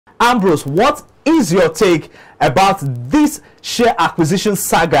Ambrose, what is your take about this share acquisition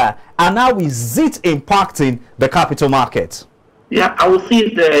saga, and how is it impacting the capital market? Yeah, I will see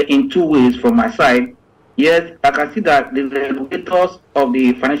it in two ways from my side. Yes, I can see that the regulators of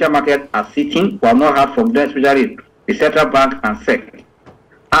the financial market are sitting. We have not heard from them, especially the central bank and SEC.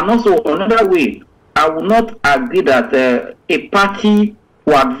 And also, another way, I will not agree that a party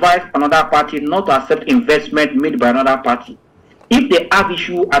will advise another party not to accept investment made by another party. If they have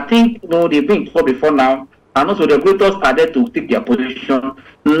issue, I think they've been told before now, and also the regulators are there to take their position.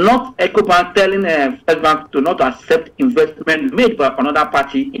 Not EcoBank telling First Bank to not accept investment made by another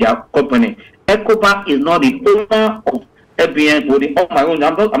party in their company. EcoBank is not the owner of FBN body on my own.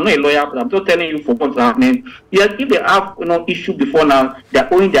 I'm not a lawyer, but I'm just telling you for what's happening. Yes, if they have issue before now,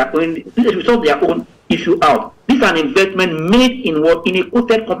 they're owning their own. They should sort their own issue out. This is an investment made in a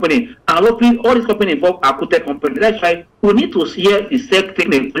quoted company, and all these companies involved are quoted companies. That's why we need to hear the SEC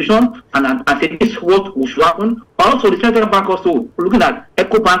taking a position and say this is what should happen. Also, the central bank also looking at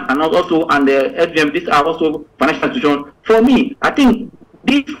EcoBank and also the FBM. These are also financial institutions. For me, I think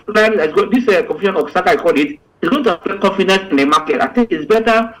this confusion of Saga, I call it, is going to affect confidence in the market. I think it's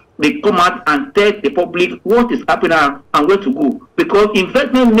better they come out and tell the public what is happening and where to go, because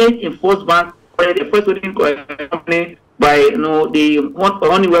investment made in First Bank, the first holding company by the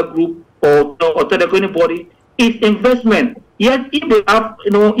Honeywell Group or Telecom body, is investment. Yes, if they have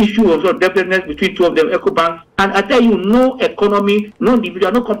issue of debtness between two of them, EcoBank, and I tell you, no economy, no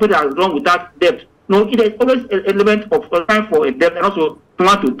individual, no company that is wrong without debt. No, it is always an element of time for a debt and also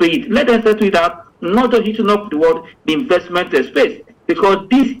plan to pay it. Let them settle it out, not just hitting up the word the investment space, because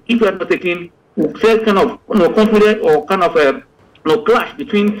this, if you are not taking, will create kind of confidence or kind of clash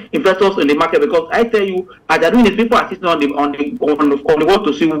between investors in the market. Because I tell you, as they're doing this, people are sitting on the wall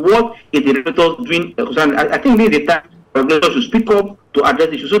to see what is the regulators doing. I think this is the time regulators should speak up to address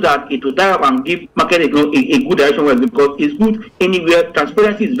the issue, so that it will die up and give market a good direction, because it's good anywhere.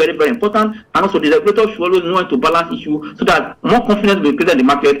 Transparency is very, very important, and also the regulators should always know how to balance issue so that more confidence will be created in the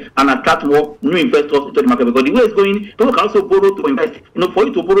market and attract more new investors into the market. Because the way it's going, people can also borrow to invest. For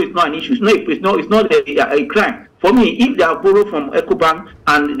you to borrow is not an issue. It's not a crime. For me, if they are borrowed from EcoBank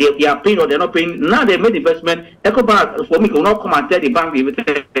and they are paying or they're not paying, now they made investment. EcoBank, for me, will not come and tell the bank they're not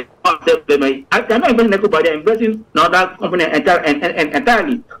investing in EcoBank, they're investing in another company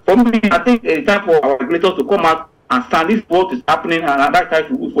entirely. For me, I think it's time for our regulators to come out and stand this what is happening, and that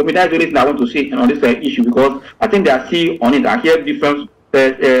time for me, that's the reason I want to say on this issue, because I think they are still on it. I hear different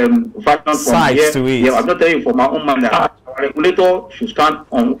factions from here. Yeah, I'm not telling you from my own mind that our regulator should stand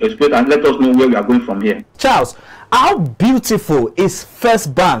on a split and let us know where we are going from here. Charles, how beautiful is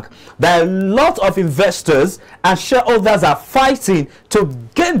First Bank that a lot of investors and shareholders are fighting to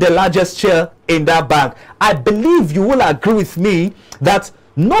gain the largest share in that bank? I believe you will agree with me that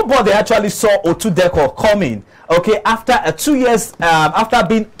nobody actually saw Otudeco coming. Okay, after 2 years, after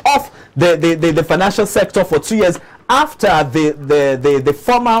being off the financial sector for 2 years, after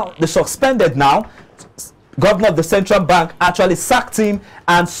the suspended now governor of the central bank actually sacked him,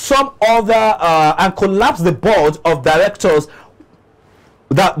 and some other and collapsed the board of directors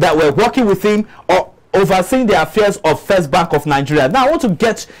that were working with him or overseeing the affairs of First Bank of Nigeria. Now I want to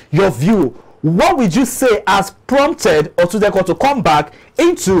get your view. What would you say has prompted Otudeco to come back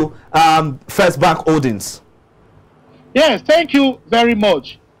into First Bank Holdings? Yes, thank you very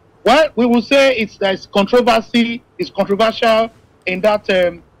much. Well, we will say there's controversy, it's controversial in that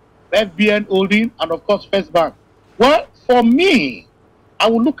FBN holding and of course First Bank. Well, for me, I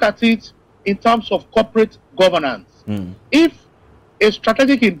will look at it in terms of corporate governance. If a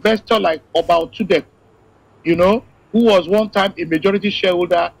strategic investor like Otudeco, who was one time a majority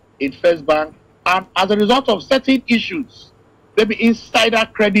shareholder in First Bank, and as a result of certain issues, maybe insider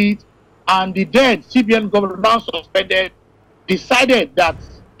credit, and the then CBN governor now suspended, decided that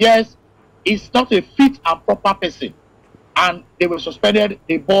yes, it's not a fit and proper person, and they were suspended,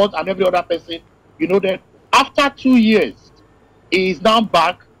 the board and every other person, that after 2 years, he is now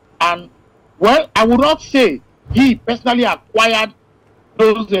back, and well, I would not say he personally acquired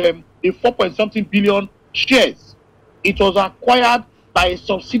those the 4-point-something billion shares. It was acquired by a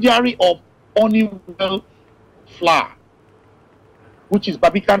subsidiary of Honeywell Flour, which is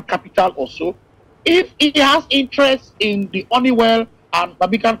Barbican Capital also. If he has interest in the Honeywell and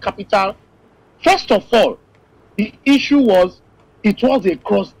Barbican Capital, first of all, the issue was it was a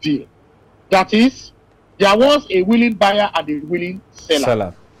cross deal. That is, there was a willing buyer and a willing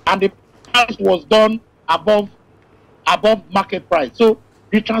seller. And the price was done above market price. So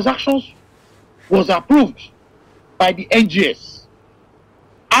the transactions was approved by the NGS.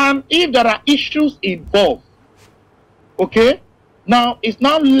 And if there are issues involved, okay, Now, it's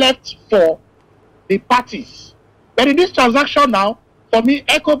now left for the parties. But in this transaction now, for me,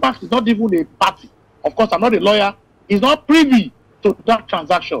 EcoBank is not even a party. Of course, I'm not a lawyer. It's not privy to that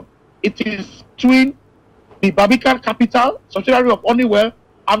transaction. It is between the Barbican Capital, subsidiary of Honeywell,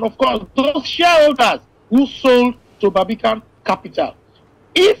 and of course, those shareholders who sold to Barbican Capital.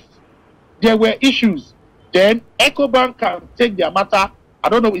 If there were issues, then EcoBank can take their matter. I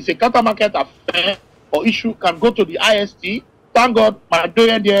don't know, it's a counter market affair or issue, can go to the IST. Thank God, my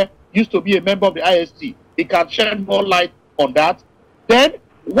doyen there used to be a member of the IST. He can shed more light on that. Then,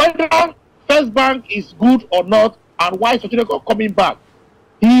 whether First Bank is good or not, and why is Sotineko coming back?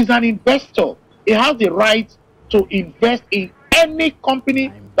 He is an investor. He has the right to invest in any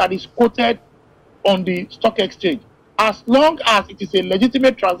company that is quoted on the stock exchange. As long as it is a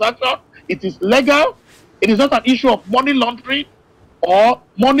legitimate transaction, it is legal, it is not an issue of money laundering or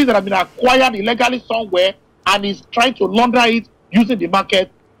money that has been acquired illegally somewhere and is trying to launder it using the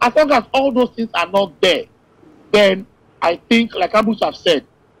market. As long as all those things are not there, then I think, like Abus have said,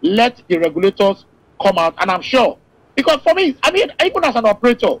 let the regulators come out. And I'm sure, because for me, I mean, even as an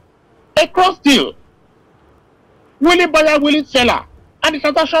operator, a cross deal, willing buyer, willing seller, and the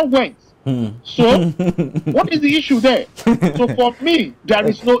transaction went. So, what is the issue there? So for me, there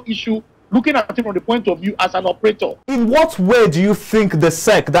is no issue looking at it from the point of view as an operator. In what way do you think the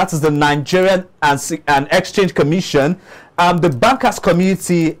SEC, that is the Nigerian and Exchange Commission, the bankers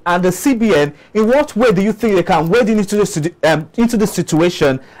community and the CBN, in what way do you think they can wade into the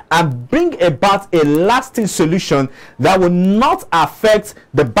situation and bring about a lasting solution that will not affect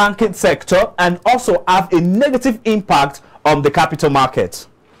the banking sector and also have a negative impact on the capital market?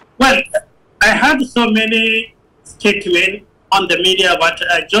 Well, I heard so many statements on the media, but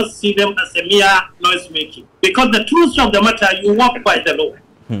I just see them as a mere noise making. Because the truth of the matter, you work by the law.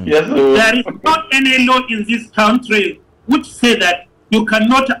 Yes, there is not any law in this country which say that you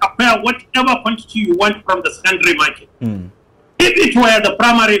cannot acquire whatever quantity you want from the secondary market. If it were the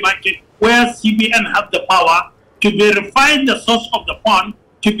primary market where CBN have the power to verify the source of the fund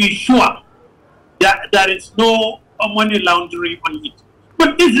to be sure that there is no money laundering on it.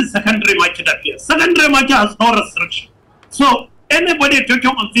 But this is secondary market affairs. Secondary market has no restriction. So anybody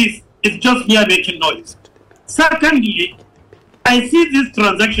talking on this is just mere making noise. Secondly, I see this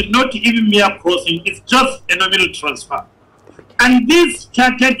transaction not even mere crossing, it's just a nominal transfer. And this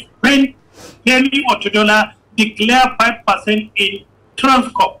started when Kenny Otodola declared 5% in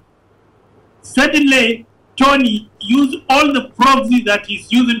Transcorp. Suddenly, Tony used all the proxy that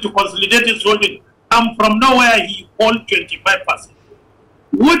he's using to consolidate his holding, and from nowhere he hold 25%.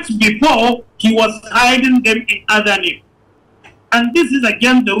 Which before he was hiding them in other names. And this is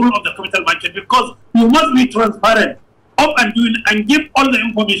again the rule of the capital market, because you must be transparent up and doing and give all the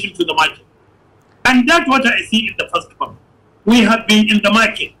information to the market. And that's what I see in the first one. We have been in the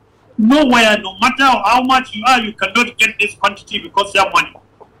market. Nowhere, no matter how much you are, you cannot get this quantity because you have money.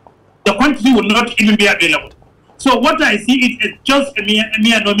 The quantity will not even be available. So what I see is just a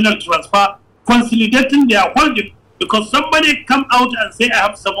mere nominal transfer, consolidating their holding, because somebody come out and say, I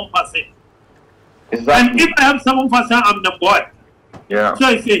have 7%. Exactly. And if I have 7%, I'm number one. Yeah. So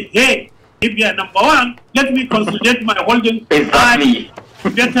I say, hey, if you are number one, let me consolidate my holding. Exactly.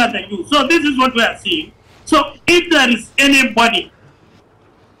 Better than you. So this is what we are seeing. So if there is anybody,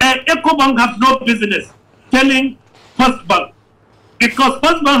 EcoBank have no business telling First Bank, because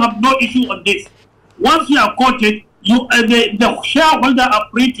First Bank have no issue on this. Once you are quoted, the shareholder are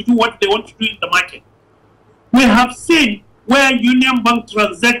free to do what they want to do in the market. We have seen where Union Bank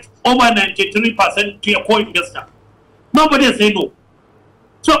transacts over 93% to a co-investor. Nobody say no.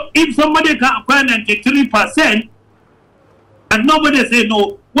 So if somebody can acquire 93% and nobody say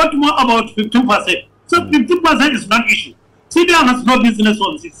no, what more about 15%? So 15% is not issue. CBN has no business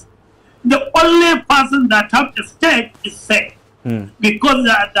on this. The only person that has a stake is SEC, because they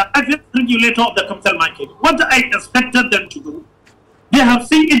are the active regulator of the capital market. What I expected them to do, they have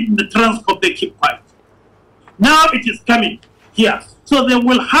seen it in the Transcorp, they keep quiet. Now it is coming here. So they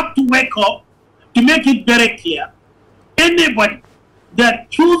will have to wake up to make it very clear. Anybody that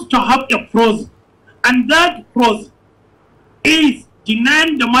chooses to have a pros, and that pros is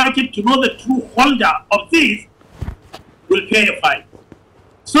denying the market to know the true holder of this, will pay a fine.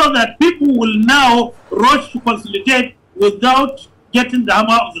 So that people will now rush to consolidate without getting the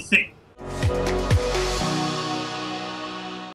hammer of the same.